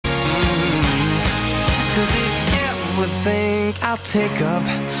think I'll take up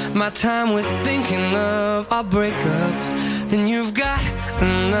my time with thinking of our breakup, then you've got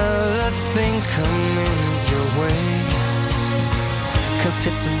another thing coming your way. 'Cause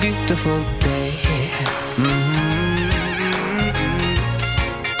it's a beautiful day.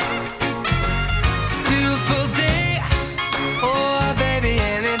 Beautiful day. Oh baby,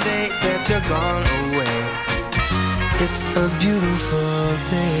 any day that you're gone away, it's a beautiful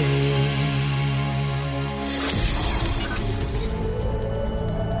day.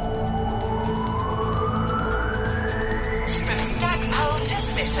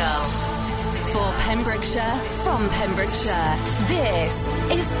 For Pembrokeshire, from Pembrokeshire, this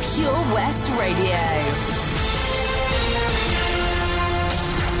is Pure West Radio.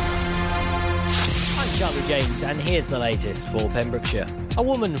 I'm Charlie James, and here's the latest for Pembrokeshire. A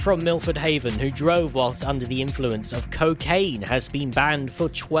woman from Milford Haven who drove whilst under the influence of cocaine has been banned for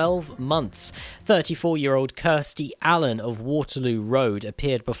 12 months. 34-year-old Kirsty Allen of Waterloo Road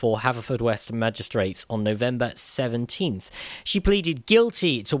appeared before Haverfordwest magistrates on November 17th. She pleaded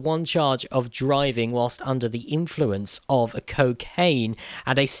guilty to one charge of driving whilst under the influence of cocaine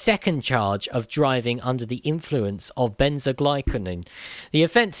and a second charge of driving under the influence of benzoglycine. The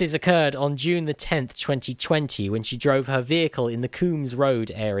offences occurred on June the 10th, 2020, when she drove her vehicle in the Coombs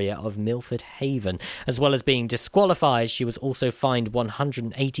Road area of Milford Haven. As well as being disqualified, she was also fined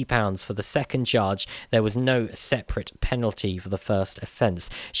 £180 for the second charge. There was no separate penalty for the first offence.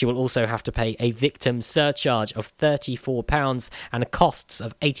 She will also have to pay a victim surcharge of £34 and costs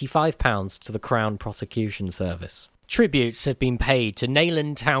of £85 to the Crown Prosecution Service. Tributes have been paid to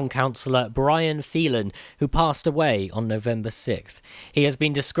Neyland Town Councillor Brian Phelan, who passed away on November 6th. He has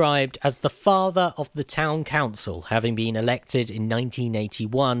been described as the father of the town council, having been elected in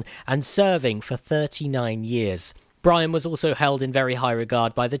 1981 and serving for 39 years. Brian was also held in very high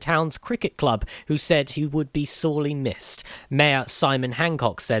regard by the town's cricket club, who said he would be sorely missed. Mayor Simon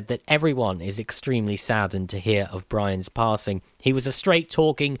Hancock said that everyone is extremely saddened to hear of Brian's passing. He was a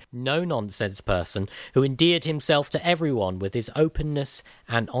straight-talking, no-nonsense person who endeared himself to everyone with his openness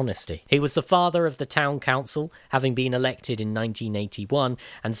and honesty. He was the father of the town council, having been elected in 1981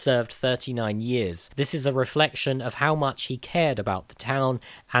 and served 39 years. This is a reflection of how much he cared about the town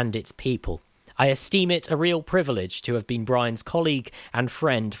and its people. I esteem it a real privilege to have been Brian's colleague and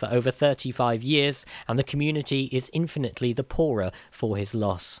friend for over 35 years, and the community is infinitely the poorer for his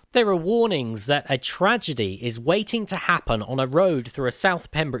loss. There are warnings that a tragedy is waiting to happen on a road through a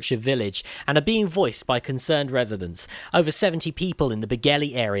South Pembrokeshire village and are being voiced by concerned residents. Over 70 people in the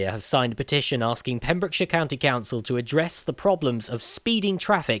Begelly area have signed a petition asking Pembrokeshire County Council to address the problems of speeding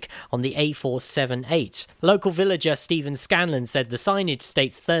traffic on the A478. Local villager Stephen Scanlon said the signage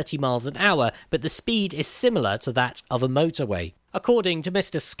states 30 miles an hour, but the speed is similar to that of a motorway. According to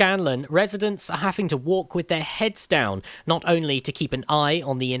Mr. Scanlon, residents are having to walk with their heads down, not only to keep an eye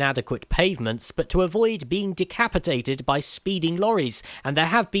on the inadequate pavements, but to avoid being decapitated by speeding lorries, and there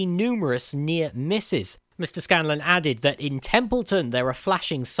have been numerous near misses. Mr. Scanlon added that in Templeton there are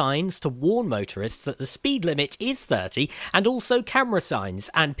flashing signs to warn motorists that the speed limit is 30 and also camera signs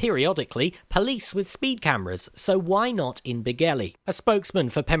and periodically police with speed cameras, so why not in Begelly? A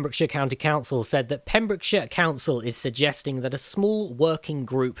spokesman for Pembrokeshire County Council said that Pembrokeshire Council is suggesting that a small working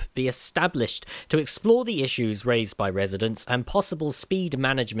group be established to explore the issues raised by residents and possible speed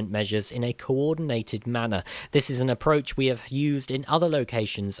management measures in a coordinated manner. This is an approach we have used in other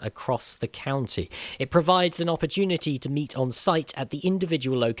locations across the county. It provides an opportunity to meet on site at the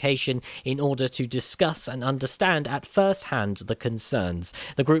individual location in order to discuss and understand at first hand the concerns.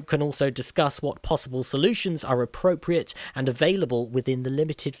 The group can also discuss what possible solutions are appropriate and available within the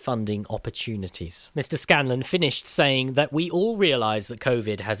limited funding opportunities. Mr. Scanlon finished saying that we all realise that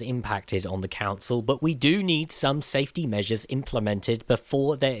COVID has impacted on the council, but we do need some safety measures implemented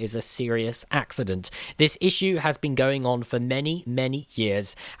before there is a serious accident. This issue has been going on for many, many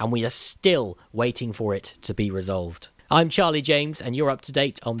years, and we are still waiting for it to be resolved. I'm Charlie James, and you're up to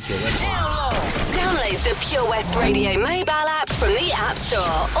date on Pure West. Download the Pure West Radio mobile app from the App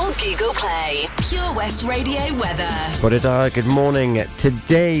Store or Google Play. Pure West Radio weather. Good morning.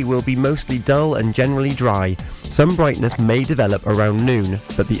 Today will be mostly dull and generally dry. Some brightness may develop around noon,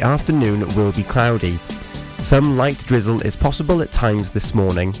 but the afternoon will be cloudy. Some light drizzle is possible at times this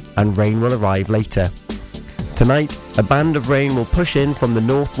morning, and rain will arrive later. Tonight, a band of rain will push in from the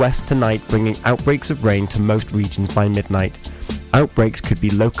northwest tonight, bringing outbreaks of rain to most regions by midnight. Outbreaks could be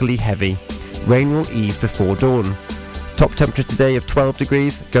locally heavy. Rain will ease before dawn. Top temperature today of 12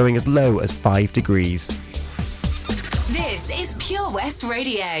 degrees, going as low as 5 degrees. This is Pure West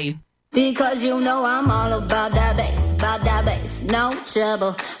Radio. Because you know I'm all about that bass. about that bass, no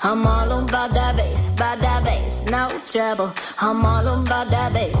trouble. I'm all about that bass, no trouble. I'm all about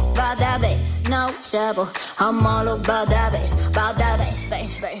that bass, no trouble. I'm all about that bass,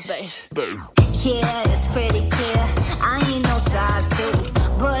 bass. Yeah, it's pretty clear. I ain't no size 2,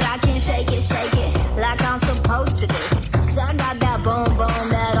 but I can shake it like I'm supposed to do. Cause I got that boom boom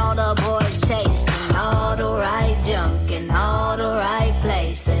that all the boys chase, and all the right junk in all the right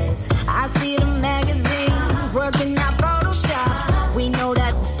places. I see the magazines working out Photoshop. We know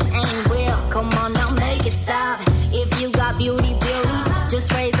that ain't real. Come on now, make it stop. If you got beauty,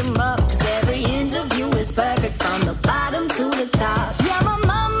 just raise them up. Cause every inch of you is perfect from the bottom to the top. Yeah, my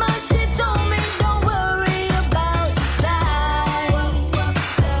mama, she told me don't worry about your size.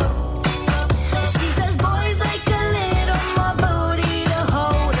 She says boys like a little more booty to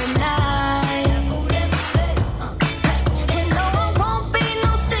hold a knife. And no, it won't be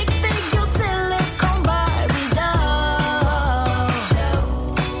no stick figure silicone Barbie doll.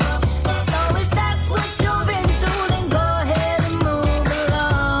 So if that's what you're into, then go ahead and move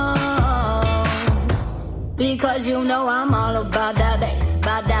along. Because you know I'm all about that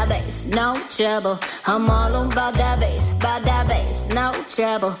bass, no trouble. I'm all about that bass, no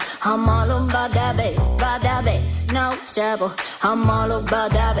trouble. I'm all about that bass, no trouble. I'm all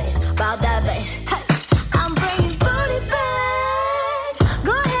about that bass. Hey, I'm bringing booty back.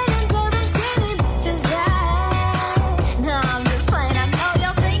 Go ahead and tell them skinny bitches that. No, I'm just playing. I know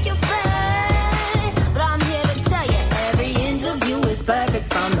y'all think you're fat, but I'm here to tell you every inch of you is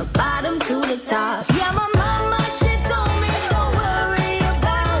perfect from the bottom to the top. Yeah, my mama, she told me don't worry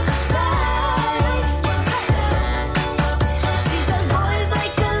about your size. She says boys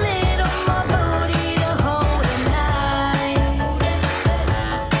like a little more booty to hold a knife.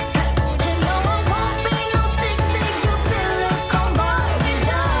 And no, it won't be no stick figure silicone Barbie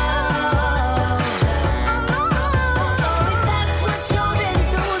doll. So if that's what you're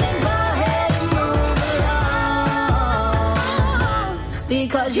into, then go ahead and move along.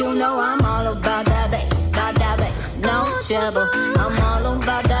 Because you know I'm all about that bass, no trouble. I'm all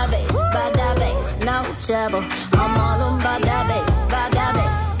about that bass, no trouble. I'm all about that bass,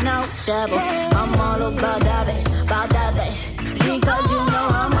 no trouble. I'm all about that bass, because you know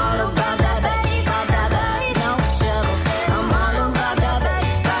I'm all about that bass, no trouble. I'm all about that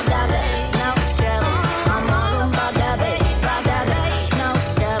bass, no trouble. I'm all about that bass, no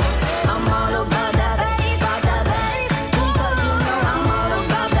trouble. I'm all about that bass, because you know I'm all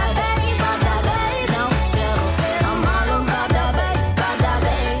about that bass, no trouble. I'm all about that bass,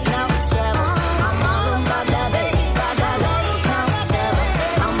 no trouble. I'm all about that bass, no trouble.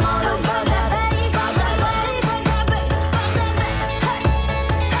 I'm all about that bass,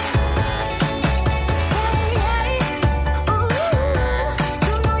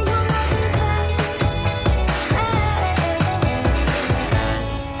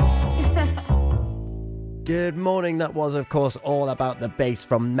 Good morning. That was, of course, all about the bass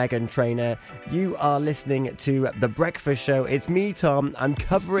from Meghan Trainor. You are listening to The Breakfast Show. It's me, Tom. I'm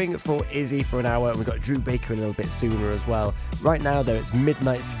covering for Izzy for an hour. We've got Drew Baker a little bit sooner as well. Right now, though, it's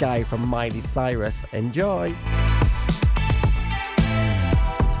Midnight Sky from Miley Cyrus. Enjoy.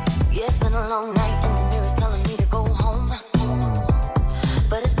 Yeah, it's been a long night and the mirror's telling me to go home.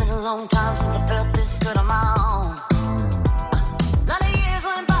 But it's been a long time since I felt this good on my own. Lot of years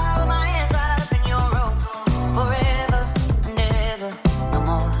went by with my hands tied up in your ropes. Forever and ever, no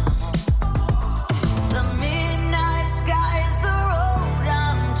more. The midnight sky is the road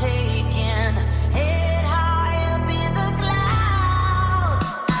I'm taking. Head high up in the clouds.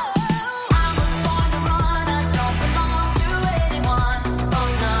 I was born to run, I don't belong to anyone. Oh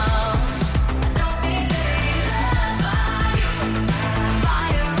no, don't need to be loved by you.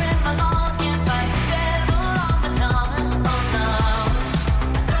 Fire in my lungs, can't fight the devil on my tongue. Oh no,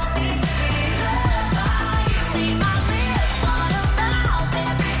 don't need to be loved by you. See my lips on a mouth,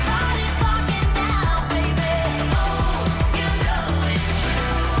 everybody's talking now, baby. Oh, you know it's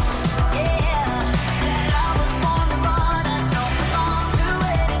true. Yeah, that I was born to run, I don't belong to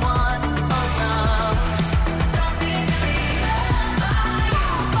anyone. Oh no, don't need to be loved by you.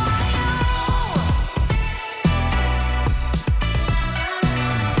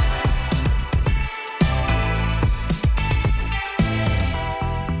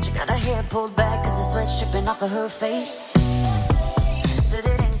 She got her hair pulled back cause the sweat's dripping off of her face. Said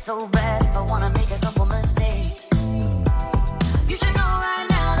it ain't so bad if I wanna make a couple mistakes. You should know right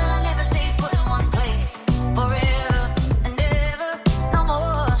now that I never stay put in one place. Forever and ever, no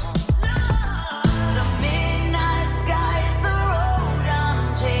more. The midnight sky is the road I'm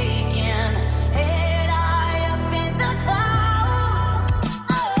taking. Head high up in the clouds.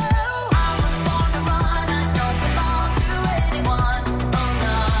 Oh, I was born to run, I don't belong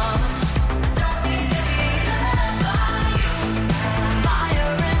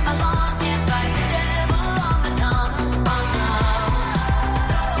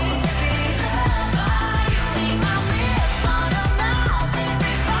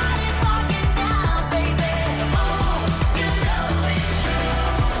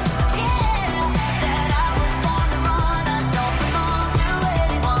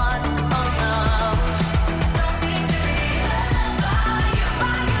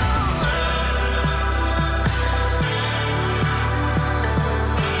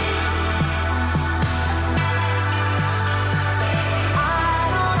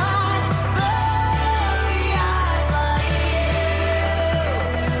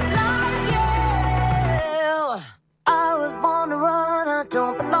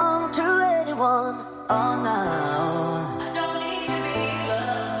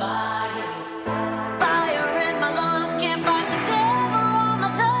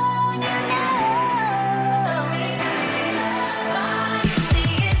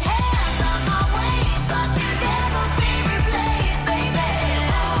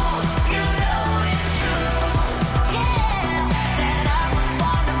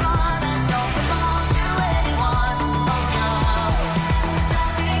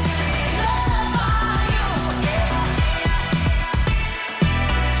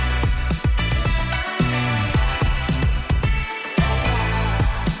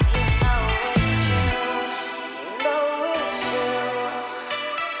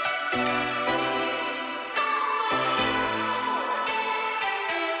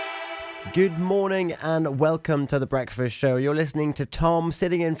Good morning and welcome to The Breakfast Show. You're listening to Tom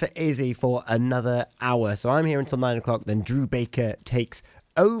sitting in for Izzy for another hour. So I'm here until 9 o'clock, then Drew Baker takes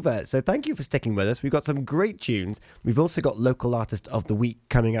over. So thank you for sticking with us. We've got some great tunes. We've also got Local Artist of the Week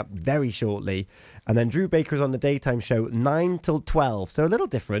coming up very shortly. And then Drew Baker's on the daytime show 9 till 12, so a little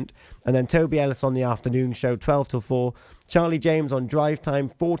different. And then Toby Ellis on the afternoon show 12 till 4. Charlie James on drive time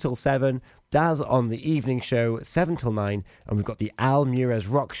 4 till 7. Daz on the evening show 7 till 9. And we've got the Al Mures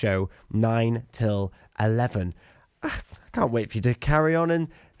Rock Show 9 till 11. I can't wait for you to carry on and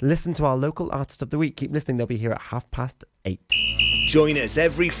listen to our Local Artist of the Week. Keep listening, they'll be here at 8:30. Join us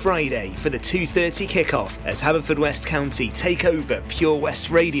every Friday for the 2:30 kickoff as Haverfordwest County take over Pure West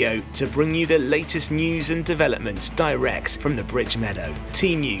Radio to bring you the latest news and developments direct from the Bridge Meadow.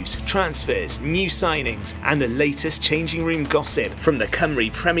 Team news, transfers, new signings and the latest changing room gossip from the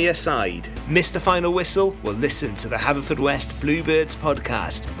Cymru Premier side. Miss the final whistle? Well, listen to the Haverfordwest Bluebirds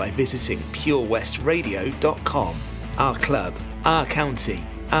podcast by visiting purewestradio.com. Our club, our county,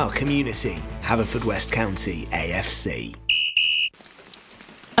 our community. Haverfordwest County AFC.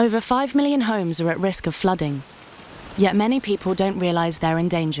 Over 5 million homes are at risk of flooding, yet many people don't realise they're in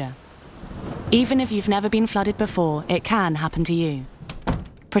danger. Even if you've never been flooded before, it can happen to you.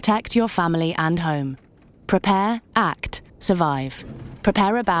 Protect your family and home. Prepare, act, survive.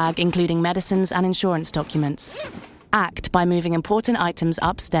 Prepare a bag including medicines and insurance documents. Act by moving important items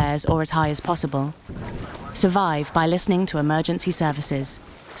upstairs or as high as possible. Survive by listening to emergency services.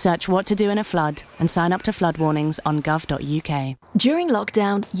 Search what to do in a flood and sign up to flood warnings on gov.uk. During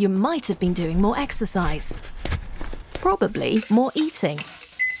lockdown, you might have been doing more exercise. Probably more eating.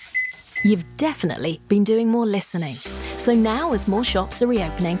 You've definitely been doing more listening. So now, as more shops are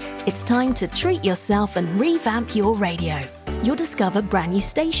reopening, it's time to treat yourself and revamp your radio. You'll discover brand new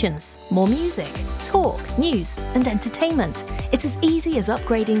stations, more music, talk, news and entertainment. It's as easy as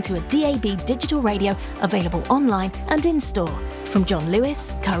upgrading to a DAB digital radio available online and in-store. From John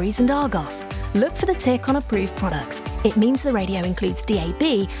Lewis, Currys and Argos. Look for the tick on approved products. It means the radio includes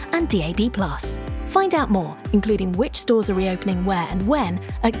DAB and DAB+. Find out more, including which stores are reopening where and when,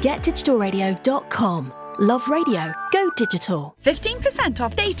 at getdigitalradio.com. Love radio. Go digital. 15%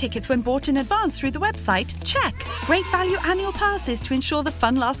 off day tickets when bought in advance through the website? Check. Great value annual passes to ensure the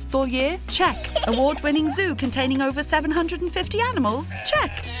fun lasts all year? Check. Award-winning zoo containing over 750 animals?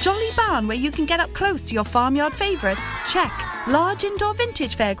 Check. Jolly barn where you can get up close to your farmyard favourites? Check. Large indoor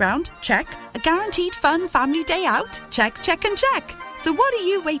vintage fairground? Check. A guaranteed fun family day out? Check, check and check. So what are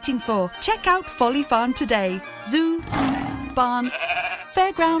you waiting for? Check out Folly Farm today. Zoo, barn,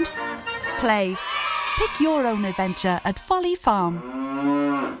 fairground, play. Pick your own adventure at Folly Farm.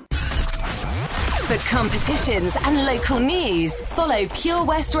 For competitions and local news, follow Pure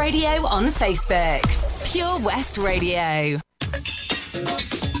West Radio on Facebook. Pure West Radio.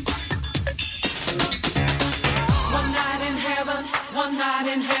 One night in heaven, one night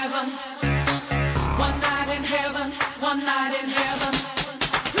in heaven. One night in heaven, one night in heaven.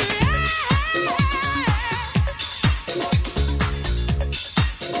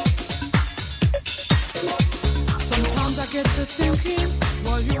 Sometimes I get to thinking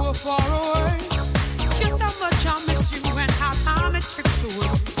while you were far away, just how much I miss you and how time it ticks away.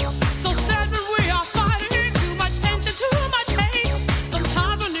 So sad when we are fighting, too much tension, too much hate.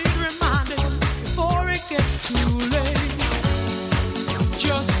 Sometimes we need reminding before it gets too late.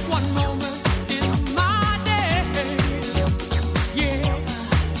 Just one moment in my day, yeah.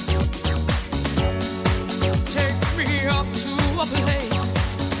 Take me up to a place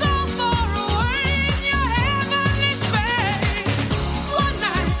so far away in your heavenly space. One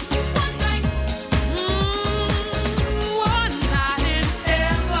night in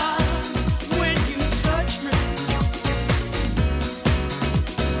heaven, when you touch me,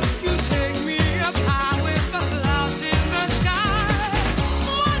 you take me up high with the clouds in the sky.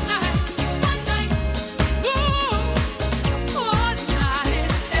 One night, ooh, one night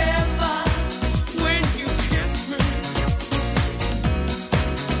in heaven, when you kiss me,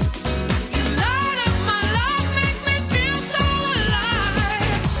 you light up my life, make me feel so alive.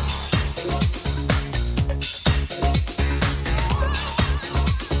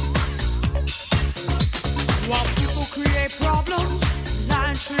 While people create problems,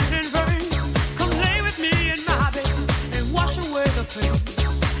 lying, cheating in vain, come lay with me in my bed and wash away the pain.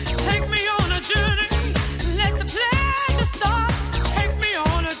 Take me on a journey, let the pleasure start. Take me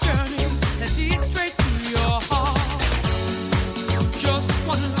on a journey that leads straight to your heart. Just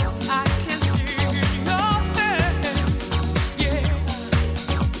one look, I can see in your face, yeah.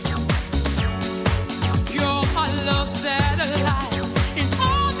 You're my love satellite, in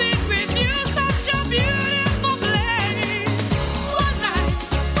orbit with you, such a beautiful place. One night,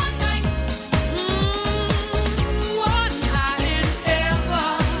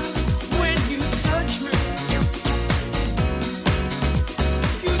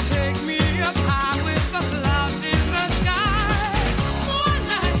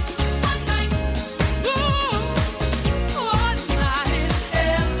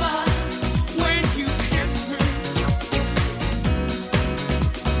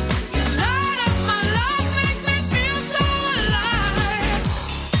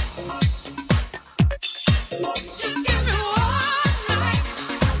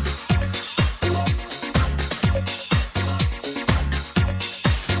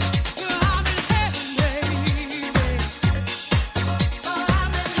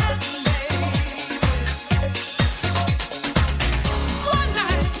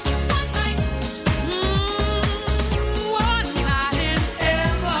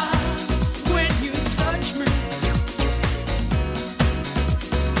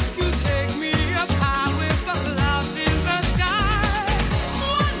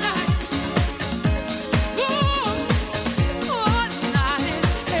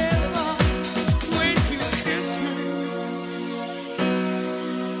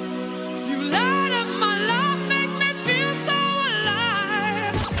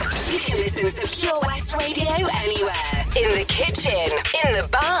 can listen to Pure West Radio anywhere. In the kitchen, in the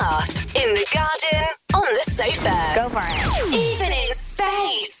bath, in the garden, on the sofa. Go for it. Even in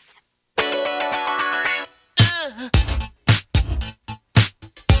space.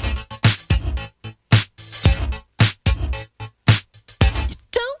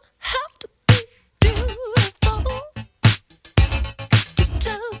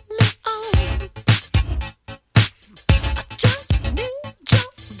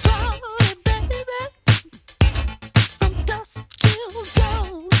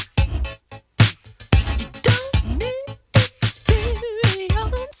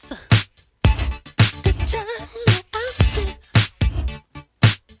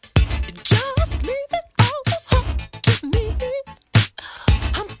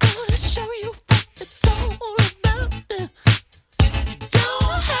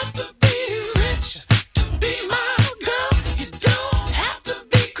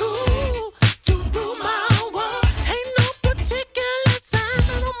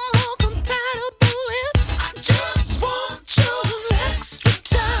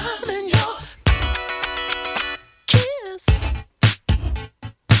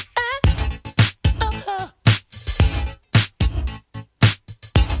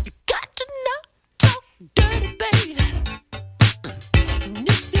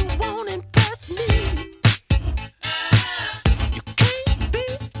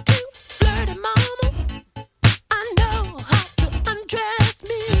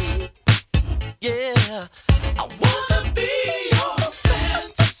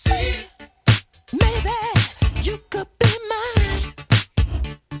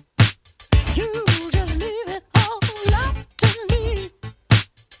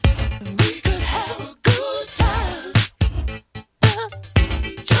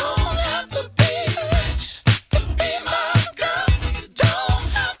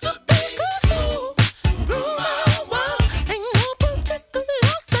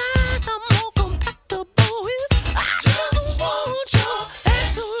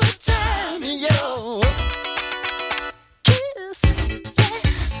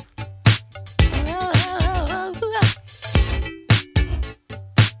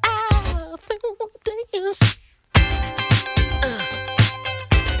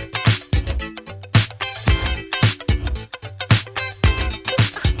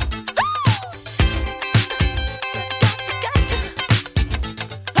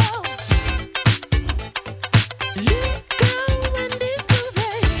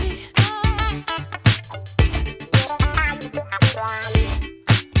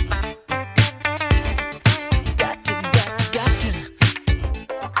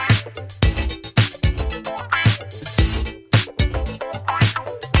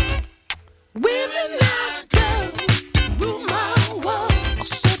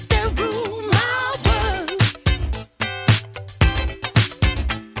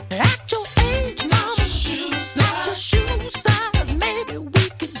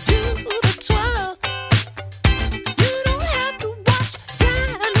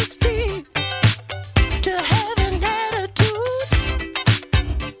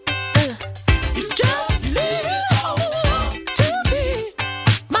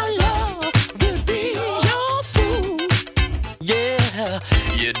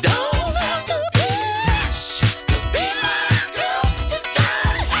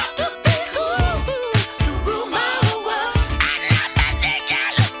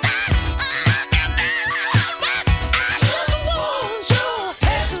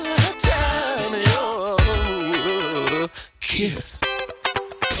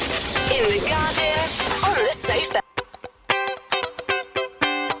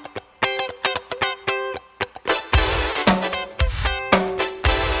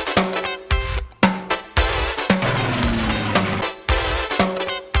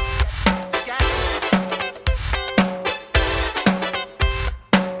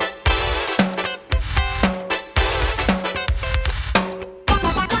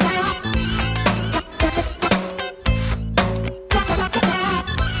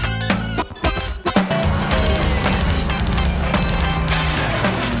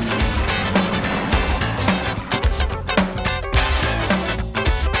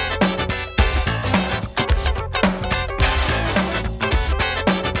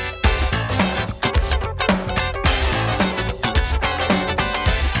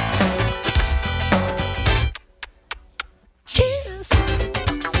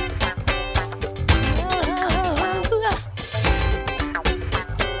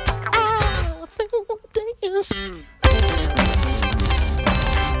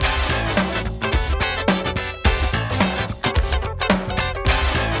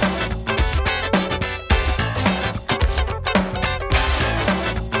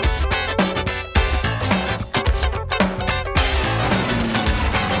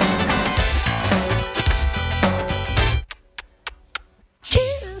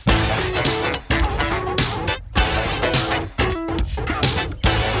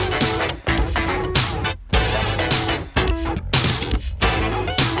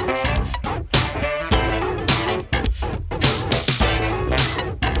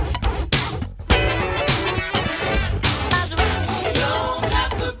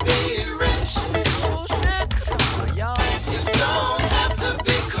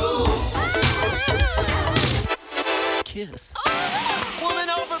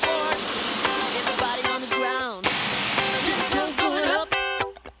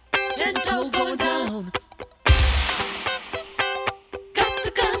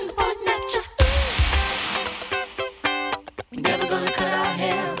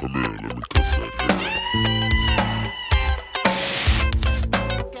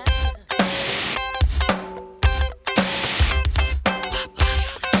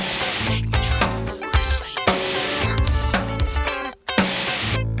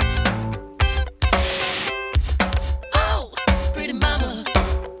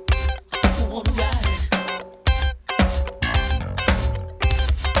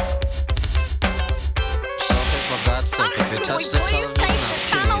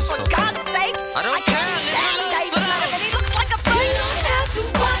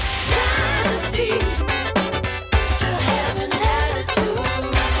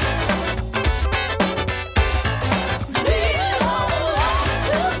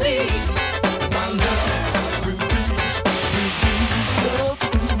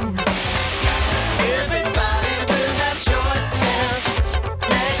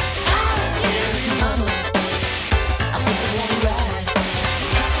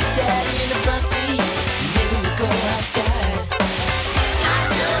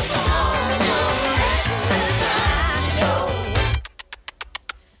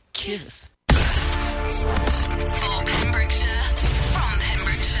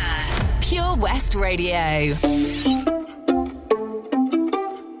 Pure West Radio.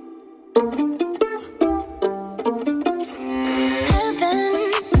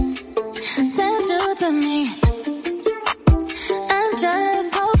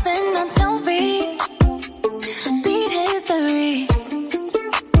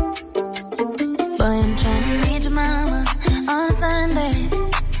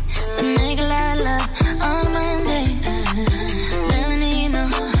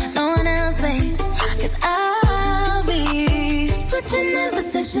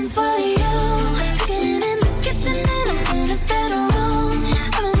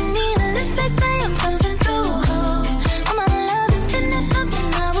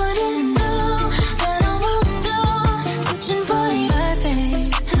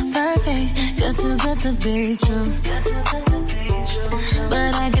 To be true,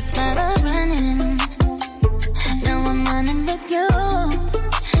 but I get tired of running. Now I'm running with you.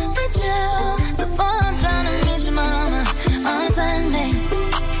 So boy, I'm trying to meet your mama on a Sunday.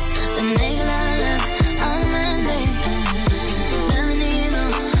 The nigga I love on a Monday. Never need no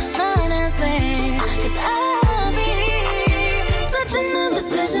one else, babe. 'Cause I'll be switching up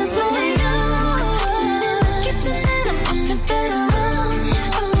positions for you.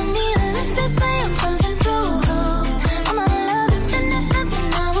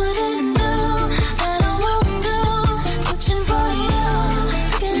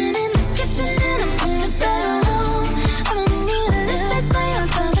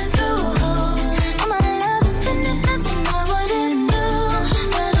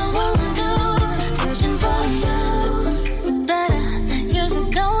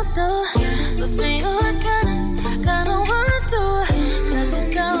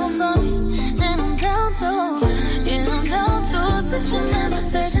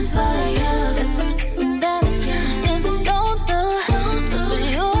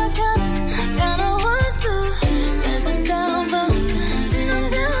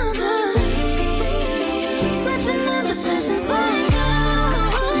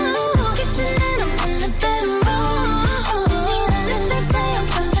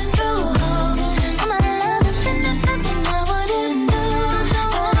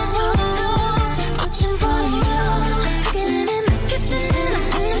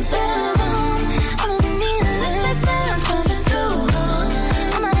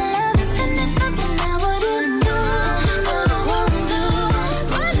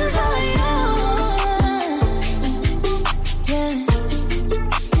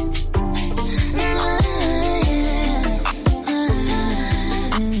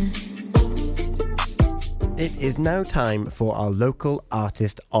 Is now time for our local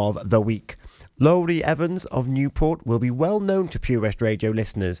artist of the week. Laurie Evans of Newport will be well known to Pure West Radio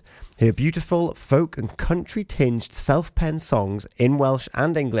listeners. Her beautiful folk and country-tinged self-penned songs in Welsh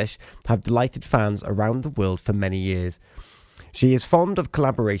and English have delighted fans around the world for many years. She is fond of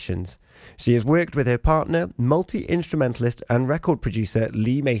collaborations. She has worked with her partner, multi-instrumentalist and record producer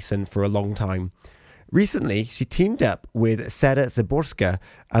Lee Mason for a long time. Recently, she teamed up with Sarah Zaborska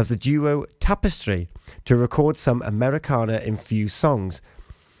as the duo Tapestry to record some Americana-infused songs.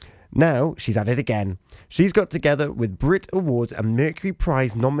 Now, she's at it again. She's got together with Brit Awards and Mercury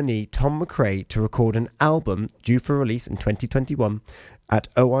Prize nominee Tom McRae to record an album due for release in 2021 at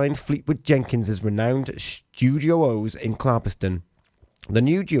Owain Fleetwood Jenkins' renowned Studio O's in Clarbeston. The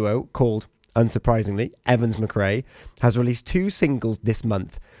new duo, called, unsurprisingly, Evans McRae, has released 2 singles this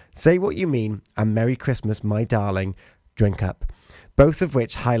month, Say What You Mean and Merry Christmas, My Darling, Drink Up, both of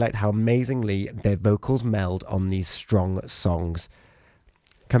which highlight how amazingly their vocals meld on these strong songs.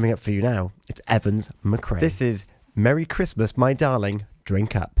 Coming up for you now, it's Evans McRae. This is Merry Christmas, My Darling,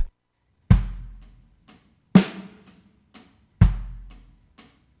 Drink Up.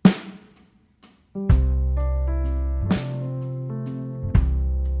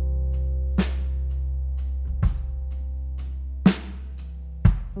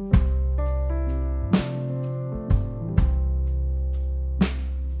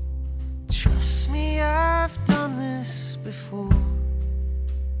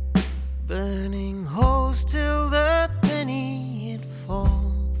 Burning holes till the penny it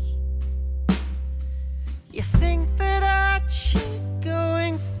falls. You think that I cheat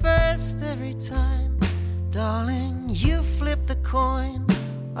going first every time. Darling, you flip the coin,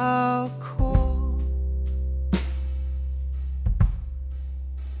 I'll call.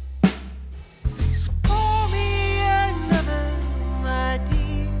 Please pour me another, my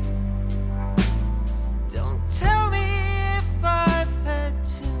dear. Don't tell me if I've heard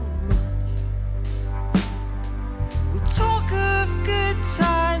too much. We'll talk of good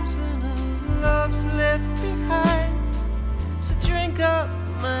times and of loves left behind. So drink up,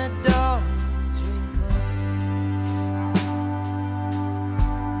 my darling,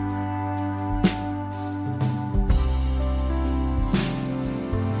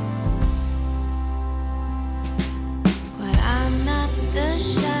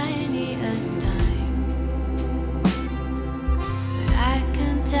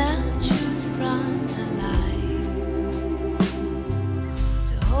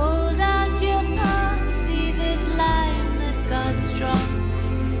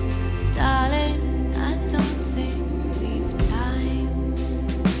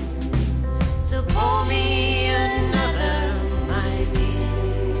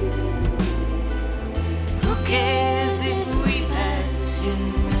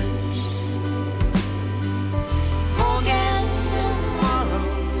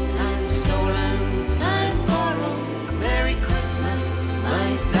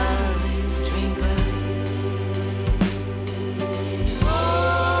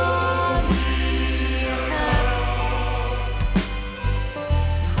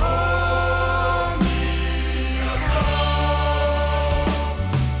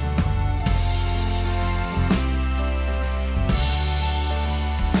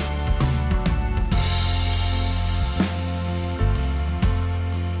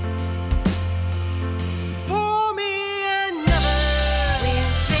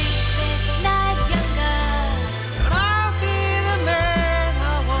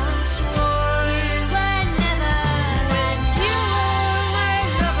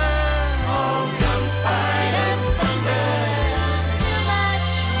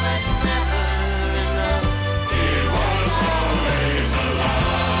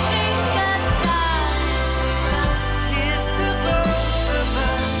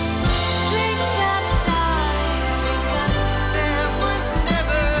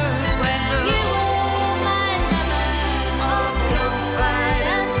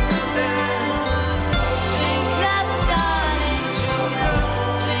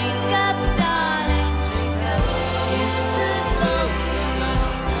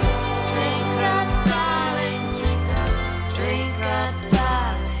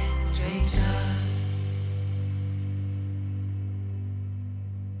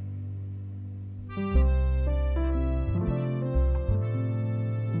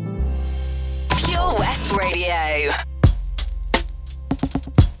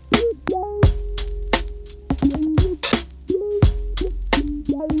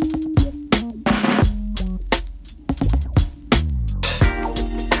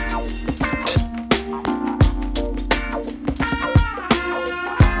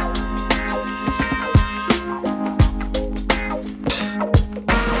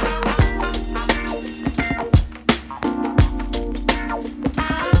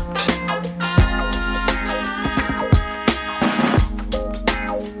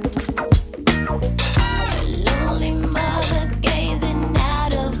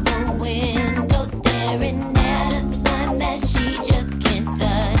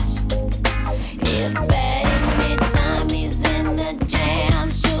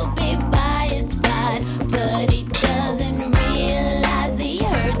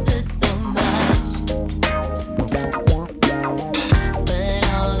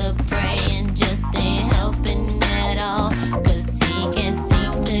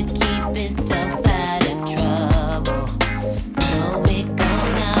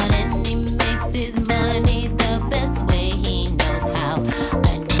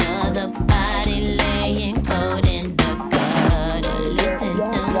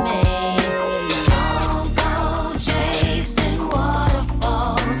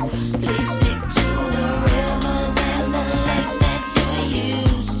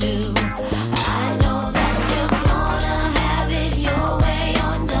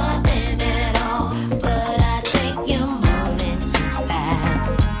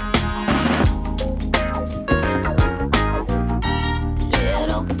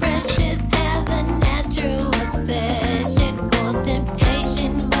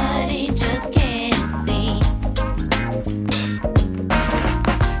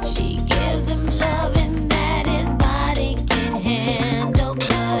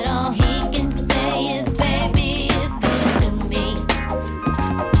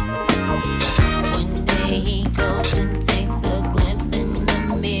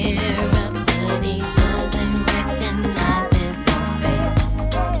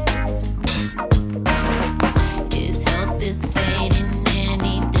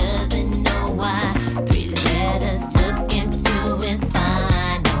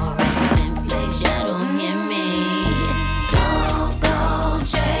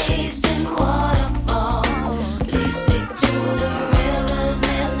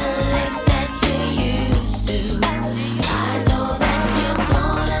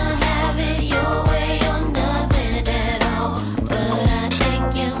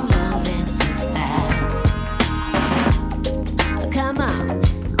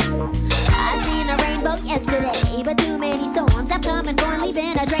 yesterday. But too many storms have come and gone,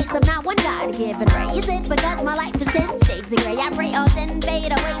 leaving a trace of not one God-given ray. Is it because my life is 10 shades of gray? I pray all 10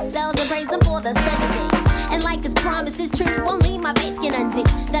 fade away, seldom praise him for the 7 days. And like his promise is true, only my faith can undo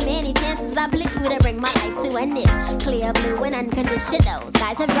the many chances I blew to bring my life to an end. Clear blue and unconditional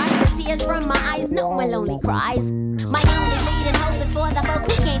skies have dried the tears from my eyes. No more lonely cries. My only leading hope is for the folk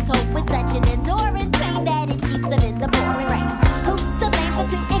who can't cope with such an enduring pain that it keeps them in the pouring rain. Who's to blame for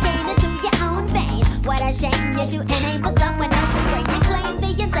tooting gain into your own vein? What a shame you shoot and aim for someone else's brain. You claim the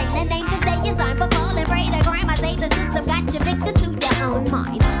insane and aim to stay in time for falling prey to crime. I say the system got you victim to your own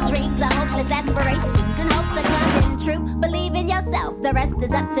mind. Dreams are hopeless aspirations and hopes are coming true. Believe in yourself, the rest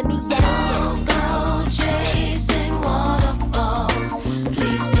is up to me and you. Go chasing waterfalls.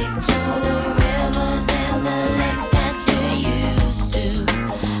 Please stick to the rivers and the lakes that you're used to.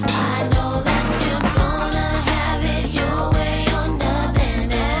 I know that you're gonna have it your way or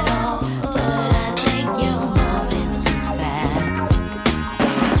nothing at all, but I think you're moving too fast.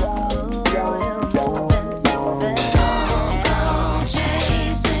 Go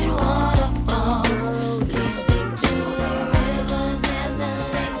chasing waterfalls. Please stick to the rivers and the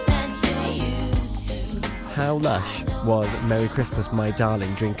lakes that you're used to. How lush was Merry Christmas, My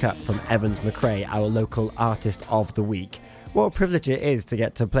Darling Drink Up from Evans McRae, our local artist of the week. What a privilege it is to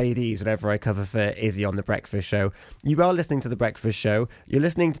get to play these whenever I cover for Izzy on The Breakfast Show. You are listening to The Breakfast Show. You're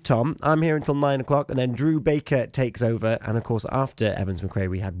listening to Tom. I'm here until 9 o'clock, and then Drew Baker takes over. And of course, after Evans McRae,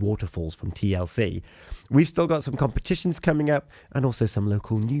 we had Waterfalls from TLC. We've still got some competitions coming up, and also some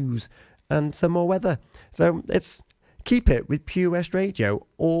local news, and some more weather. So it's keep it with Pure West Radio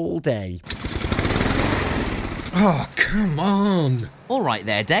all day. Oh, come on. All right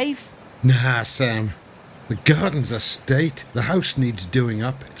there, Dave. Nah, Sam. The garden's a state. The house needs doing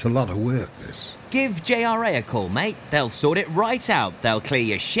up. It's a lot of work, this. Give JRA a call, mate. They'll sort it right out. They'll clear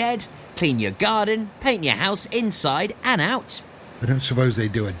your shed, clean your garden, paint your house inside and out. I don't suppose they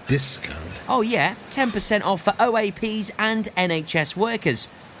do a discount. Oh yeah, 10% off for OAPs and NHS workers.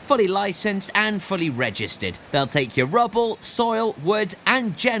 Fully licensed and fully registered. They'll take your rubble, soil, wood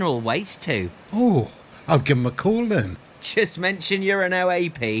and general waste too. Oh, I'll give them a call then. Just mention you're an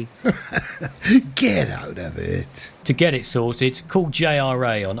OAP. Get out of it. To get it sorted, call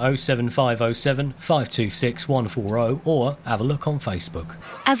JRA on 07507 526 140 or have a look on Facebook.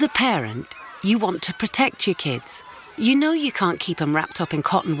 As a parent, you want to protect your kids. You know you can't keep them wrapped up in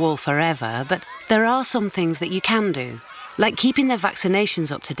cotton wool forever, but there are some things that you can do, like keeping their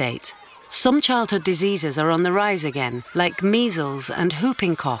vaccinations up to date. Some childhood diseases are on the rise again, like measles and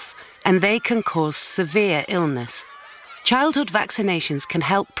whooping cough, and they can cause severe illness. Childhood vaccinations can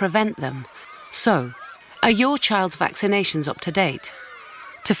help prevent them. So, are your child's vaccinations up to date?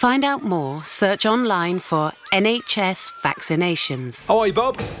 To find out more, search online for NHS vaccinations. Oh, hi,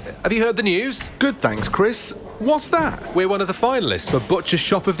 Bob. Have you heard the news? Good, thanks, Chris. What's that? We're one of the finalists for Butcher's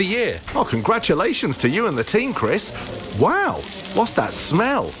Shop of the Year. Oh, congratulations to you and the team, Chris. Wow, what's that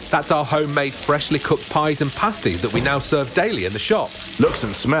smell? That's our homemade freshly cooked pies and pasties that we now serve daily in the shop. Looks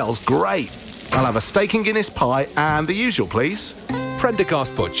and smells great. I'll have a steak and Guinness pie and the usual, please.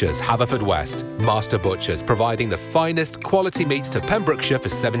 Prendergast Butchers, Haverfordwest. Master Butchers, providing the finest quality meats to Pembrokeshire for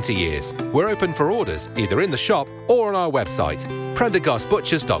 70 years. We're open for orders, either in the shop or on our website,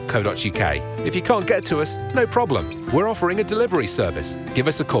 prendergastbutchers.co.uk. If you can't get to us, no problem. We're offering a delivery service. Give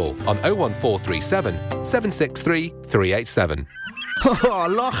us a call on 01437 763 387. Oh,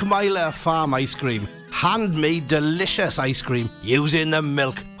 Lochmeyler Farm Ice Cream. Handmade delicious ice cream using the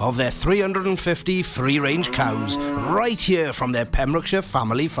milk of their 350 free-range cows right here from their Pembrokeshire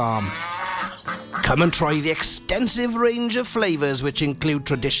family farm. Come and try the extensive range of flavours which include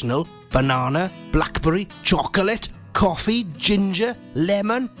traditional, banana, blackberry, chocolate, coffee, ginger,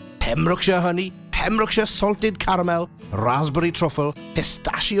 lemon, Pembrokeshire honey, Pembrokeshire salted caramel, raspberry truffle,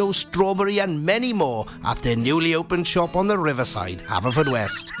 pistachio, strawberry and many more at their newly opened shop on the Riverside,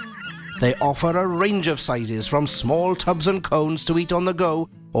 Haverfordwest. They offer a range of sizes from small tubs and cones to eat on the go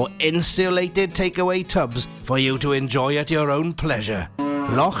or insulated takeaway tubs for you to enjoy at your own pleasure.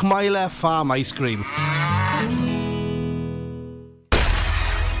 Lochmeyler Farm Ice Cream.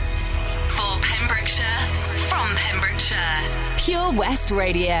 For Pembrokeshire, from Pembrokeshire, Pure West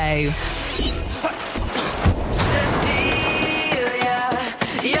Radio. Cecilia,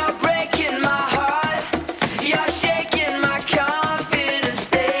 you're breaking my heart. You're shaking my confidence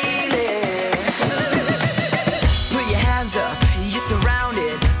daily. Put your hands up, you're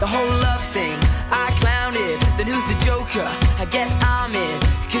surrounded. The whole love thing, I clowned it. Then who's the joker? I guess I'm it.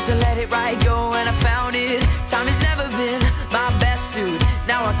 Cause I let it right go and I found it. Time has never been my best suit.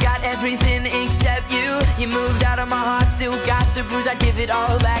 Now I got everything except you. You moved out of my heart, still got the bruise. I give it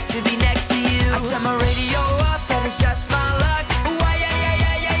all back to be next to you. I turn my radio up and it's just my luck. Why,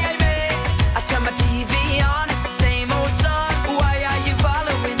 yeah, me. I turn my TV on, it's the same old song. Why are you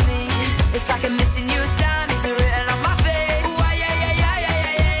following me? It's like I'm missing you, sign is written on my face. Why,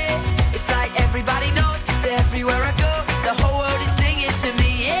 yeah. It's like everybody knows, 'cause everywhere I go, the whole world is singing to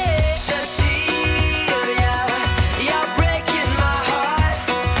me, yeah. Cecilia, you're breaking my heart.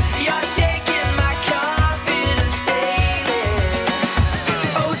 You're shaking my confidence daily.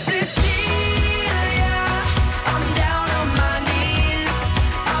 Oh, Cecilia, I'm down on my knees.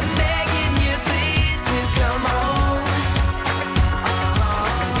 I'm begging you, please, to come home.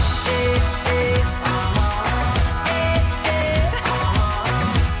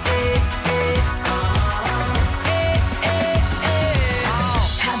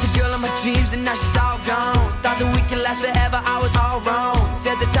 Had the girl of my dreams and now she's all gone. Thought that we could last forever, I was all wrong.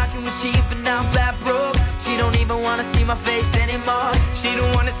 Said the talking was cheap and now I'm flat broke. She don't even wanna see my face anymore. She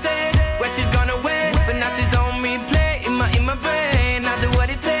don't wanna say where she's gonna win, but now she's on me play in my brain. I do what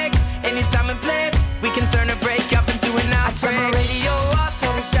it takes, any time and place. We can turn a breakup into an outbreak. I turn my radio up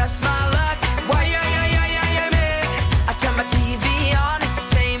and it's just my luck. Why, yeah, me. I turn my TV on, it's the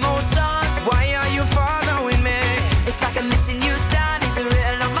same old song. Why are you following me? It's like I'm missing you, sign is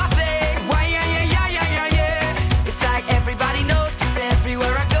written on my face. Why, yeah. It's like everybody knows, 'cause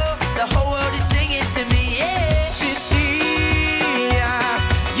everywhere I go, the whole world is singing to me, yeah. Cecilia,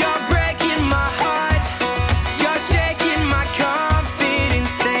 you're breaking my heart. You're shaking my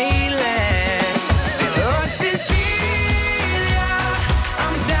confidence daily. Oh, Cecilia,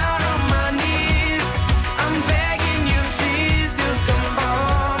 I'm down on my knees. I'm begging you, please, to come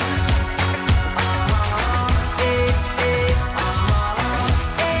home.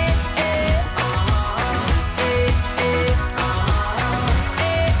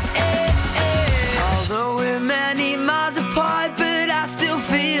 Although we're many miles apart, but I still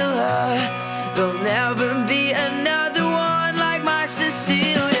feel her. There'll never be another one like my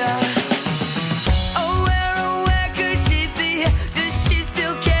Cecilia. Oh, where could she be? Does she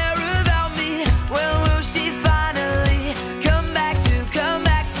still care about me? When will she finally come back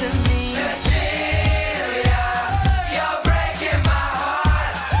to me? Cecilia, you're breaking my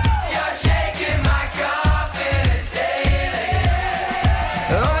heart. You're shaking my confidence daily.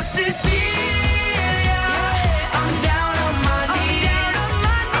 Oh, Cecilia, I'm down on my knees.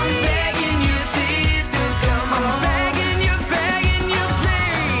 I'm begging you, please, to come home. Begging you, please.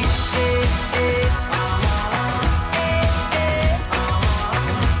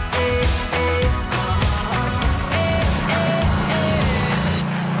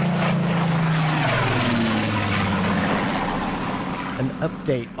 An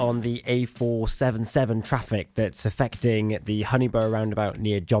update on the A477 traffic that's affecting the Honeyborough roundabout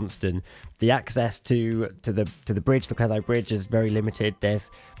near Johnston. The access to the bridge, the Cleddau Bridge, is very limited. There's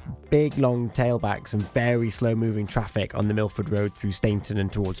big long tailbacks and very slow moving traffic on the Milford Road through Stainton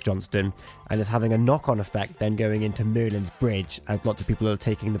and towards Johnston, and it's having a knock-on effect then going into Merlin's Bridge, as lots of people are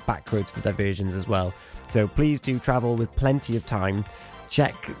taking the back roads for diversions as well. So please do travel with plenty of time.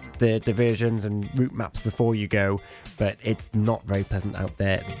 Check the diversions and route maps before you go, but it's not very pleasant out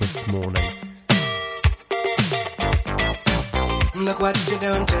there this morning. Look what you're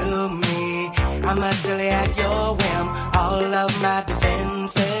doing to me. I'm utterly at your whim. All of my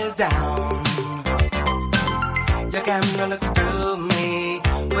defenses down. Your camera looks through me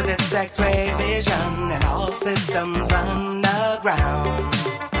with its X-ray vision, and all systems underground.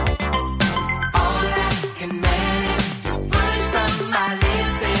 All I can manage to push from my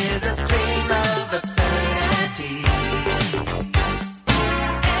lips is a stream of absurdities.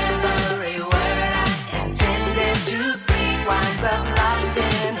 Every word I intended to speak winds up locked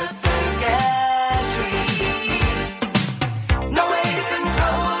in the circuitry. No way to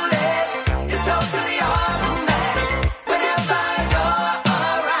control it. It's totally automatic. Whenever you're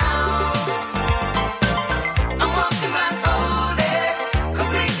around, I'm walking blindfolded.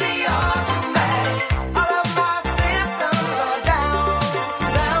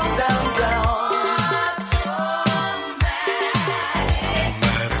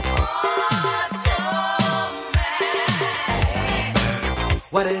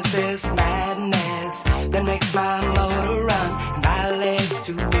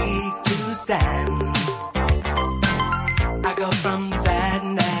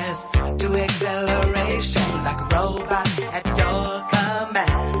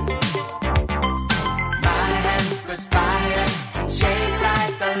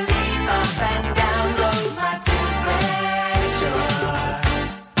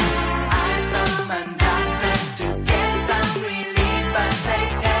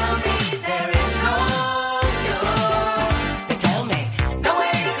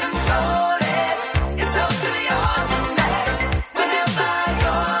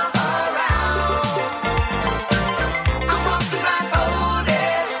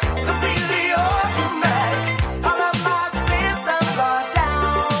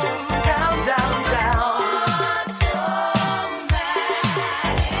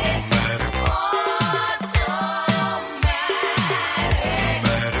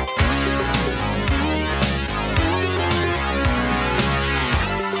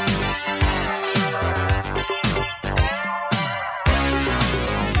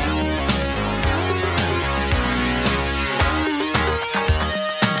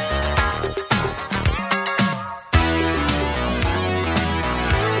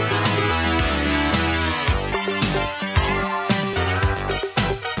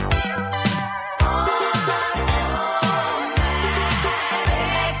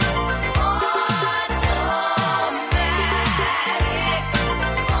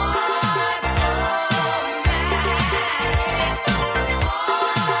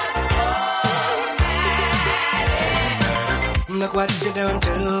 Look what you're doing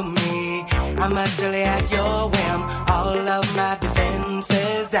to me. I'm utterly at your whim. All of my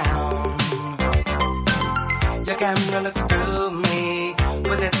defenses down. Your camera looks through me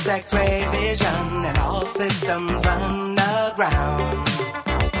with its X-ray vision, and all systems run aground.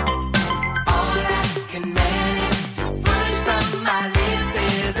 All I can manage to push from my lips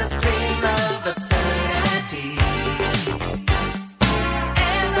is a stream of absurdity.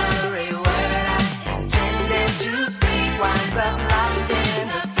 Every word I intended to speak winds up locked in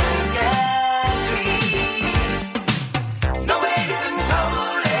the circuitry. No way to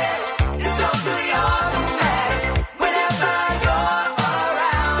control it. It's totally automatic. Whenever you're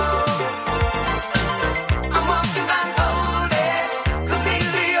around, I'm walking blindfolded,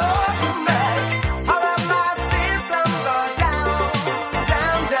 completely automatic. All of my systems are down,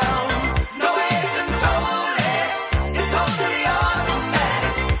 down, down. No way to control it. It's totally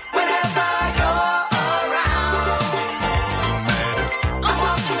automatic. Whenever you're around, I'm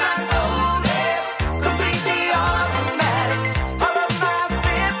walking blindfolded, completely automatic. All of my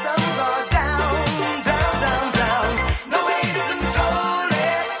systems are down, down, down, down. No way to control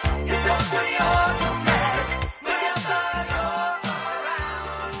it. It's totally automatic. Whenever you're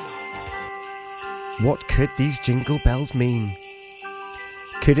What could these jingle bells mean?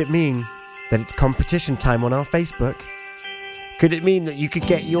 Could it mean that it's competition time on our Facebook? Could it mean that you could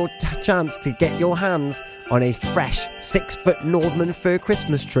get your chance to get your hands on a fresh 6-foot Nordman fir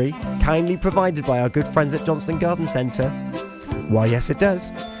Christmas tree, kindly provided by our good friends at Johnston Garden Centre? Why, yes it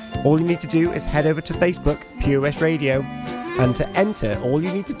does. All you need to do is head over to Facebook, Pure West Radio, and to enter, all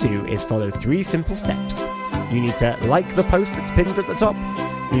you need to do is follow 3 simple steps. You need to like the post that's pinned at the top,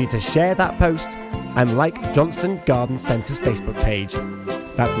 you need to share that post, and like Johnston Garden Centre's Facebook page.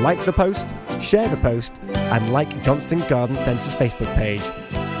 That's like the post, share the post, and like Johnston Garden Centre's Facebook page.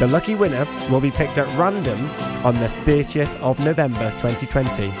 The lucky winner will be picked at random on the 30th of November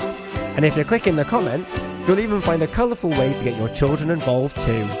 2020. And if you click in the comments, you'll even find a colourful way to get your children involved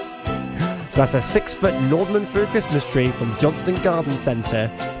too. So that's a 6-foot Nordman fir Christmas tree from Johnston Garden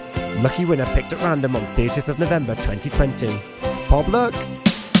Centre. Lucky winner picked at random on 30th of November 2020. Pop luck!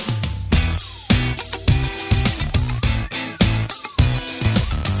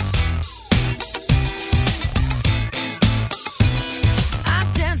 I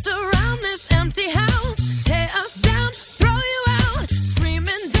dance around this empty house, tear us down, throw you out,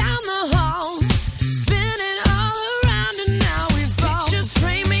 screaming down the halls, spinning all around, and now we fall. Pictures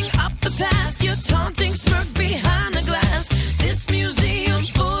framing up the past, your taunting smirk behind the glass. This museum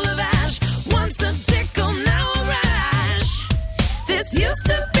full of ash, once a tickle, now a rash. This used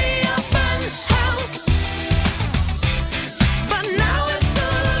to be a fun house, but now it's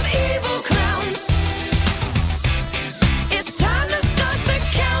full of evil clowns. It's time to start the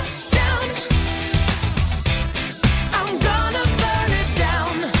countdown. I'm gonna burn it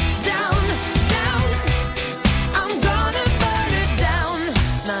down, down, down. I'm gonna burn it down.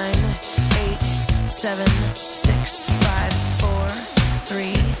 9, 8, 7, 6, 5, 4,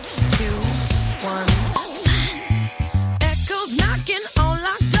 3, 2, 1. Echoes knocking on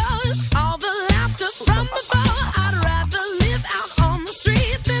locked doors, all the laughter from before. I'd rather live out on the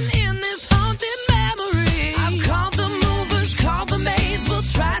street than in this haunted memory. I've called the movers, called the maids. We'll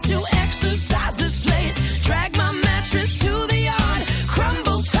try to exercise this place. Drag my mattress to the yard,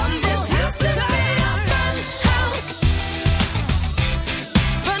 crumble, tumble. This used to be a fun house,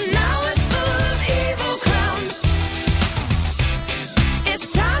 but now it's full of evil clowns.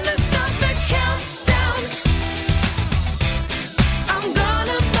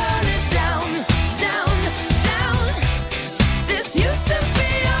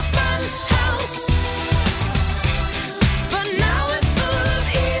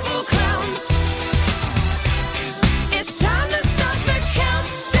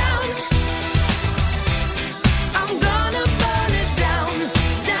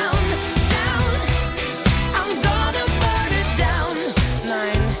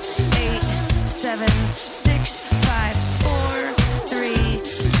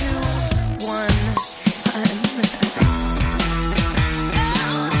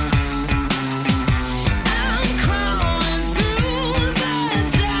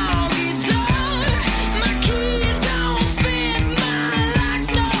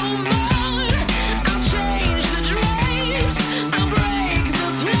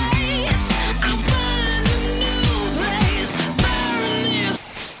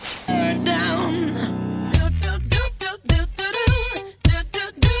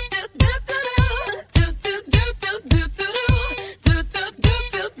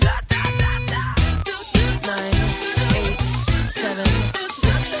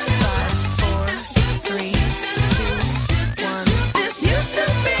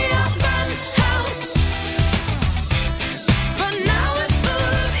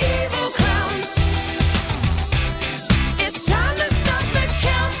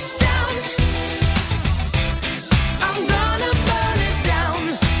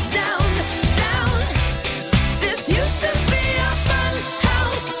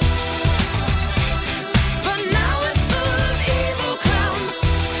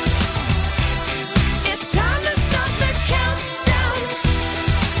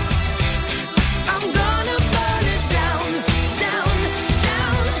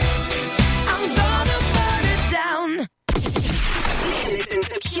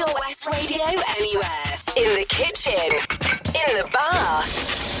 Radio anywhere. In the kitchen, in the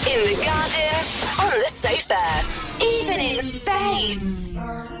bath, in the garden, on the sofa, even in space.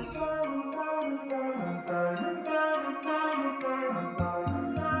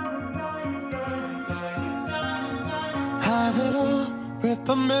 Have it all, rip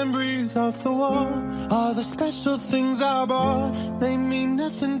our memories off the wall. All the special things I bought, they mean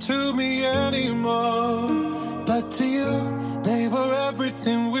nothing to me anymore. But to you, they were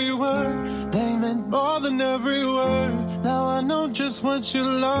everything we were. They meant more than every word. Now I know just what you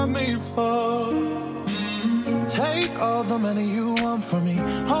love me for. Take all the money you want from me.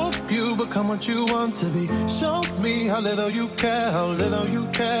 Hope you become what you want to be. Show me how little you care, how little you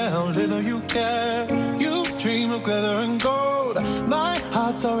care, how little you care. You dream of glitter and gold. My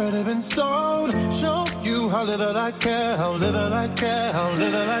heart's already been sold. Show you how little I care, how little I care, how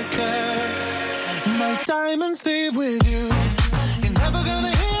little I care. My diamonds leave with you. You're never gonna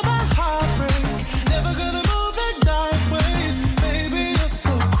hear my heart break. Never gonna move in dark ways. Baby, you're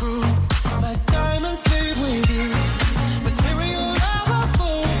so cruel. My diamonds leave with you. Material never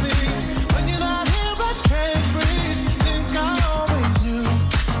fool me. When you're not here, I can't breathe. Think I always knew.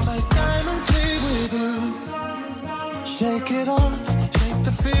 My diamonds leave with you. Shake it off. Shake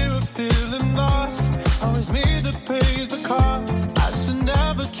the fear of feeling lost. Always me that pays the cost. I should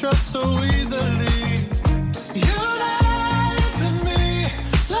never trust so easily. You lied to me,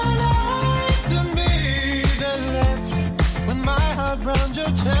 lied to me. Then left with my heart round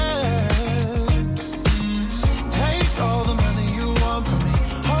your chest. Take all the money you want from me.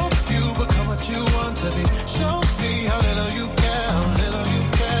 Hope you become what you want to be. Show me how little you care, how little you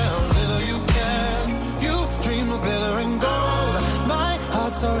care, how little you care. You dream of glitter and gold. My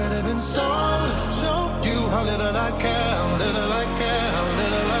heart's already been sold. Show you how little I care, how little I care, how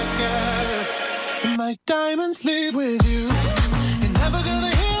little I care. My diamonds leave with you. You're never gonna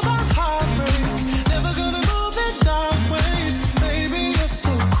hear my heart break. Never gonna move in dark ways. Baby, you're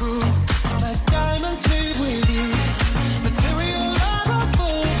so cruel. My diamonds leave with you. Material never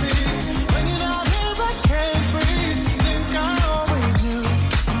fool me. When you're not here, I can't breathe. Think I always knew.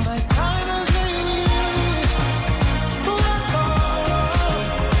 My diamonds leave with you. Ooh,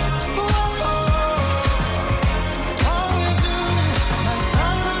 oh, ooh, oh, always knew. My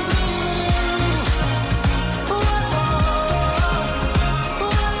diamonds leave with you.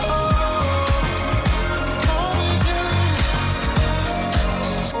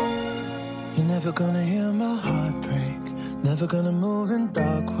 You're never gonna hear my heart break. Never gonna move in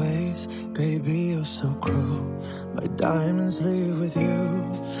dark ways. Baby, you're so cruel. My diamonds leave with you.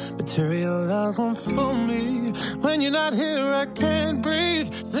 Material love won't fool me. When you're not here, I can't breathe.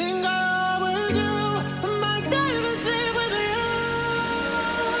 Think I always do. My diamonds leave with you.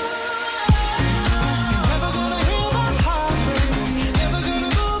 You're never gonna hear my heart break. Never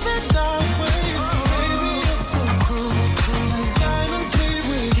gonna move in dark ways. Baby, you're so cruel. My diamonds leave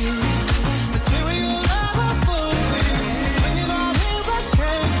with you. Material never fool me. When you're not here, I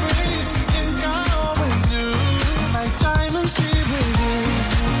can't breathe. Think I always knew. My diamonds leave with you.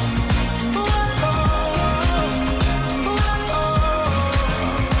 Ooh, oh, ooh, oh,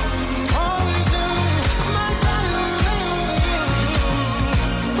 always knew. My diamonds leave with you.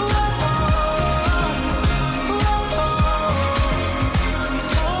 Ooh, oh, ooh, oh,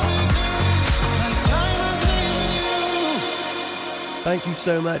 always knew. My diamonds leave with you. Thank you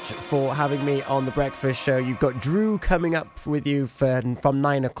so much for having me on The Breakfast Show. You've got Drew coming up with you from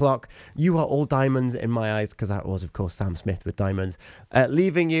 9 o'clock. You are all diamonds in my eyes, because that was, of course, Sam Smith with Diamonds.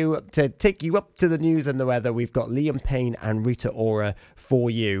 Leaving you to take you up to the news and the weather, we've got Liam Payne and Rita Ora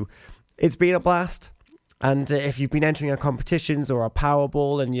for you. It's been a blast. And if you've been entering our competitions or our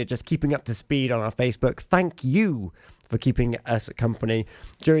Powerball and you're just keeping up to speed on our Facebook, thank you for keeping us company.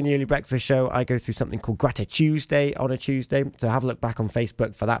 During the Early Breakfast Show, I go through something called Grata Tuesday on a Tuesday, so have a look back on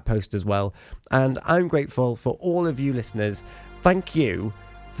Facebook for that post as well. And I'm grateful for all of you listeners. Thank you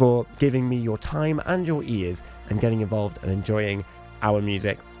for giving me your time and your ears and getting involved and enjoying our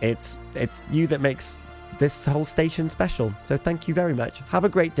music. It's you that makes this whole station special. So thank you very much. Have a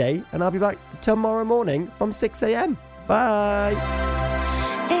great day, and I'll be back tomorrow morning from 6 a.m. Bye.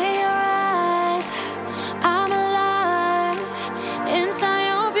 In your eyes, I'm alive. Inside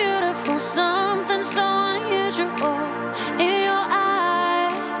your beautiful something so unusual. In your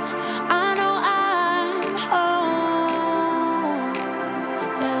eyes, I know I'm home.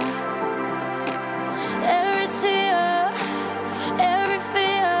 Yeah. Every tear, every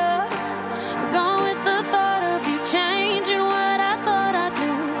fear, gone with the thought of you changing what I thought I'd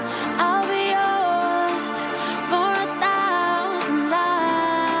do. I'll be yours for 1,000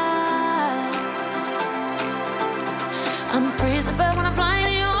 lives. I'm crazy, but when I'm flying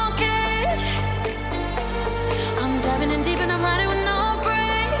in your cage,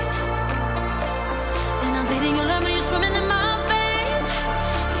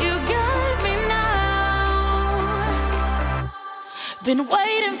 Been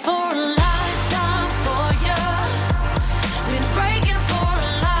waiting for a lifetime for you. Been breaking for a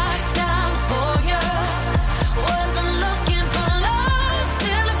lifetime for you. Wasn't looking for love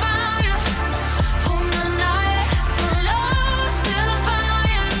till I found you. On the night for love till I found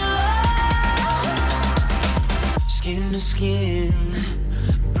you. Skin to skin,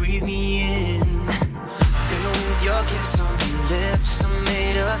 breathe me in. Fill with your kiss on your lips. I'm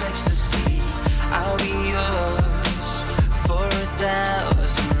made of ecstasy. I'll be yours for 1,000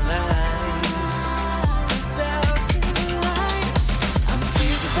 lives. I'm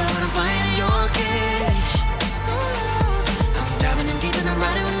fearful, but I'm finding your cage. I'm diving in deep and I'm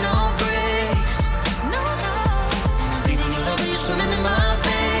riding with no brakes. I'm bleeding in love and you're swimming in my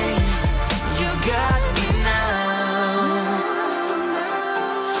veins. You've got me now.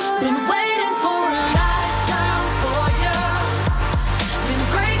 Been waiting for a lifetime for you. Been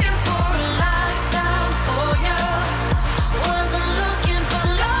breaking for a lifetime for you. Wasn't looking for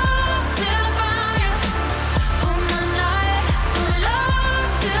love till I found you. On the night for love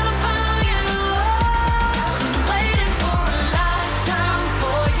till I found you. Been waiting for a lifetime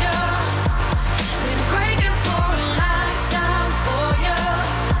for you. Been breaking for a lifetime for you.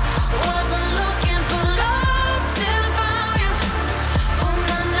 Wasn't looking for love till I found you. On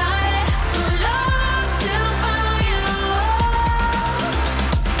the night for love till I found you.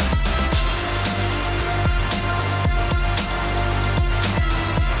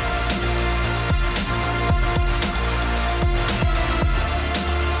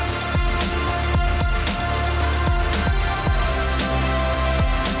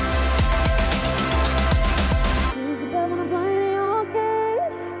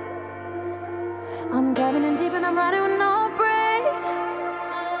 I'm diving in deep and I'm riding with no brakes.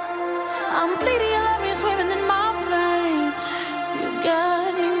 I'm bleeding and love you swimming in my veins. You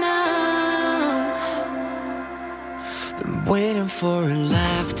got me now. Been waiting for a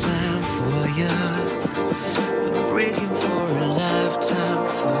lifetime for you. Been breaking for a lifetime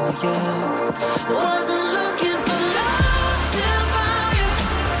for you. Wasn't looking